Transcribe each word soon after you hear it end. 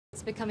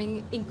It's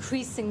becoming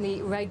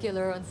increasingly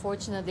regular,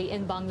 unfortunately,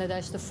 in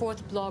Bangladesh, the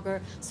fourth blogger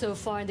so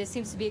far, and there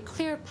seems to be a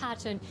clear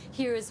pattern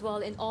here as well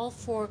in all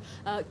four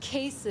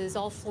cases,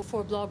 all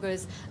four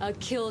bloggers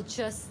killed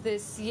just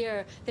this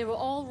year. They were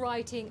all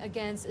writing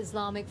against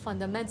Islamic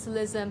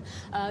fundamentalism.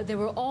 They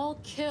were all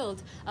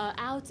killed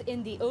out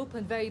in the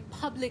open, very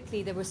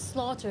publicly. They were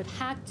slaughtered,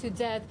 hacked to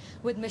death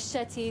with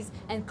machetes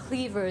and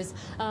cleavers.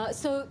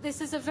 So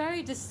this is a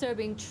very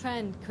disturbing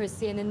trend,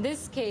 Christy, and in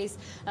this case,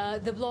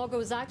 the blogger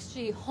was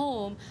actually home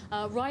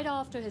right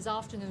after his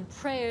afternoon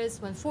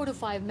prayers when 4 to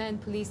 5 men,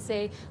 police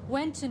say,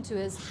 went into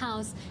his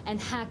house and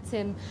hacked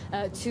him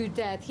to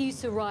death. He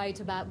used to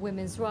write about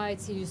women's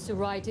rights. He used to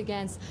write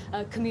against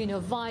communal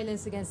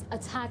violence, against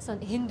attacks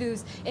on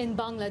Hindus in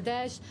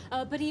Bangladesh.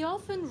 But he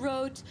often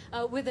wrote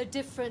with a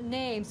different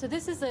name. So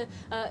this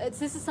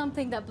is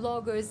something that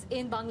bloggers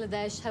in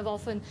Bangladesh have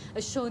often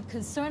shown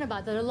concern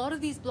about, that a lot of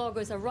these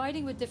bloggers are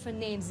writing with different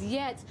names,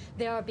 yet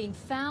they are being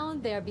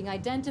found, they are being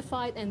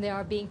identified, and they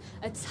are being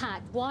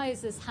attacked. Why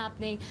is this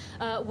happening?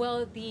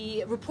 Well,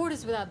 the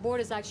Reporters Without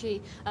Borders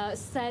actually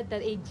said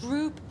that a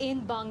group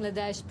in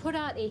Bangladesh put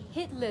out a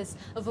hit list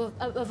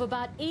of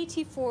about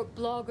 84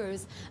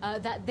 bloggers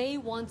that they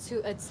want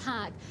to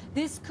attack.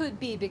 This could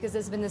be because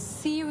there's been a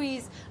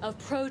series of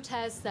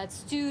protests that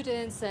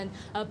students and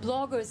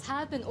bloggers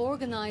have been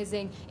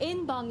organizing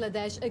in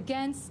Bangladesh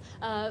against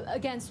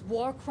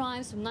war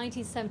crimes from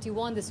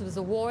 1971. This was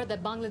a war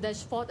that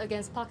Bangladesh fought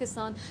against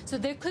Pakistan. So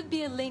there could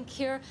be a link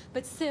here,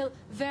 but still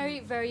very,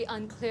 very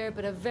unclear,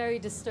 but a very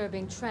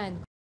disturbing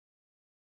trend.